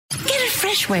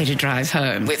fresh way to drive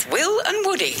home with Will and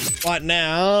Woody. Right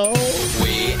now,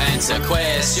 We answer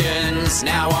questions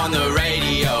now on the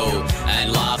radio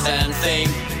and laugh and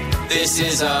think. This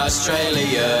is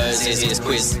Australia's easiest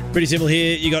quiz. pretty simple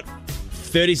here. You got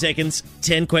 30 seconds,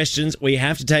 10 questions. We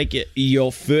have to take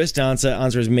your first answer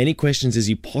as many questions as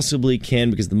you possibly can,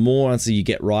 because the more answers you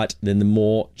get right, then the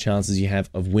more chances you have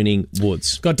of winning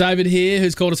Woods. Got David here,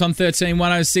 who's called us on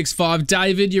 131065.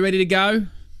 David, you ready to go?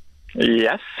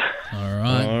 Yes. All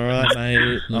right. All right,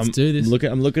 mate. Let's do this.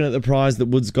 I'm looking at the prize that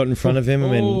Woods got in front of him. I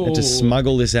mean, had to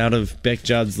smuggle this out of Beck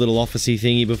Judd's little officey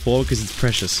thingy before because it's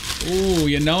precious. Oh,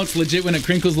 you know it's legit when it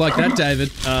crinkles like that, David.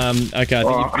 Okay, I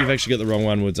think you've actually got the wrong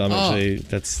one, Woods. I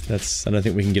don't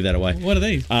think we can give that away. What are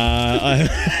these?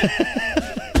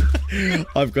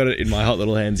 I've got it in my hot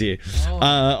little hands here.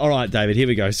 All right, David, here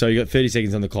we go. So you got 30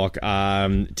 seconds on the clock.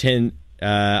 10.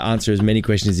 Answer as many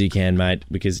questions as you can, mate,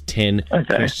 because 10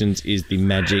 questions is the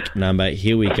magic number.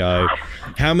 Here we go.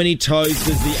 How many toes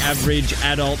does the average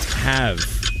adult have?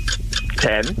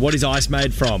 10. What is ice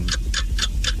made from?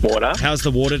 Water. How's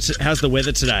the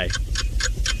weather today?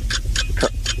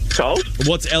 Cold.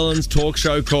 What's Ellen's talk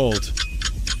show called?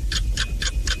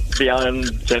 The Ellen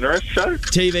DeGeneres Show.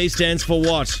 TV stands for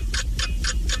what?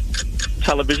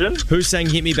 Television. Who sang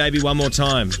Hit Me Baby One More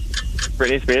Time?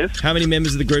 Britney Spears. How many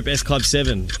members of the group S Club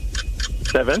 7?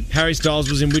 7. Harry Styles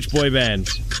was in which boy band?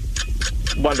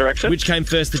 One Direction. Which came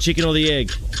first, the chicken or the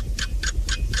egg?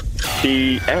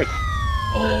 The egg.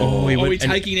 Are we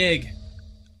taking egg?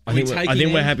 I think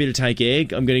we're happy to take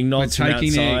egg. I'm getting nods from taking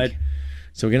outside. egg.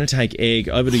 So we're going to take egg.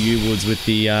 Over to you, Woods, with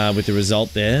the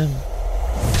result there.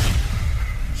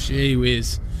 Gee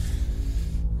whiz.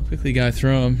 I'll quickly go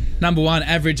through them. Number one,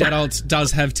 average adult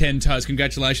does have 10 toes.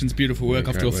 Congratulations, beautiful work.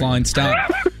 Off to a flying start.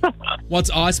 What's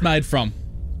ice made from?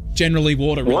 Generally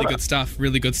water. Really good stuff.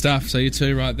 Really good stuff. So you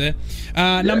two right there.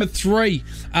 Number three,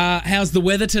 how's the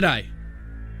weather today?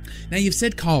 Now, you've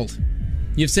said cold.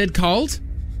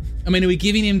 I mean, are we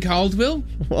giving him cold, Will?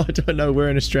 Well, I don't know where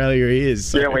in Australia he is.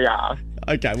 So. Yeah, we are.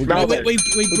 Okay, we'll No, give it we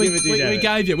to you, David.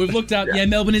 gave you. We've looked up. Yeah,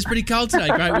 Melbourne is pretty cold today.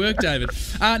 Great work, David.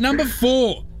 Number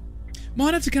four.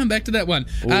 Might have to come back to that one.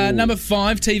 Number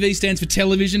 5, TV stands for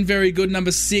television. Very good.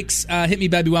 Number 6, Hit Me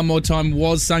Baby One More Time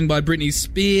was sung by Britney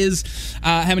Spears.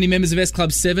 How many members of S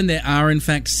Club 7? There are, in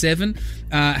fact, 7.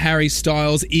 Harry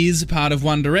Styles is part of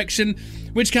One Direction.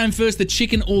 Which came first, the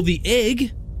chicken or the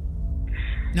egg?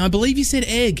 Now, I believe you said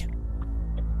egg.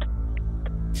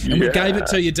 And we gave it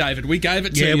to you, David. We gave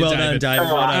it to you, Yeah, well David. done,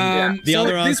 David. Well done. The so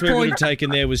other at this answer we would point- have taken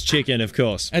there was chicken, of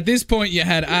course. At this point, you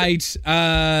had 8.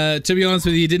 To be honest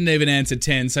with you didn't even answer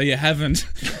 10, so you haven't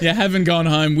gone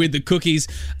home with the cookies.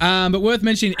 But worth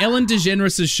mentioning, Ellen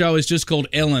DeGeneres' show is just called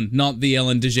Ellen, not the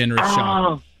Ellen DeGeneres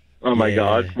Show. Oh my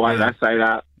God. Why did I say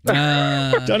that?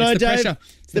 Don't know, it's the Dave. pressure.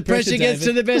 The pressure gets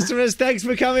to the best of us. Thanks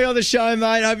for coming on the show,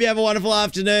 mate. Hope you have a wonderful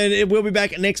afternoon. We'll be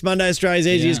back next Monday, Australia's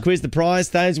Easiest Quiz. The prize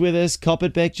stays with us. Cop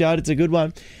it, Beck Judd. It's a good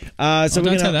one. Don't say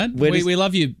that. We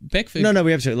love you, Beckford. No,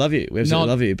 we absolutely love you. We absolutely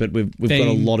love you. But we've got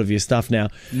a lot of your stuff now.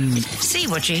 See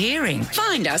what you're hearing.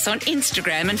 Find us on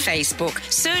Instagram and Facebook.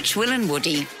 Search Will and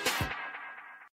Woody.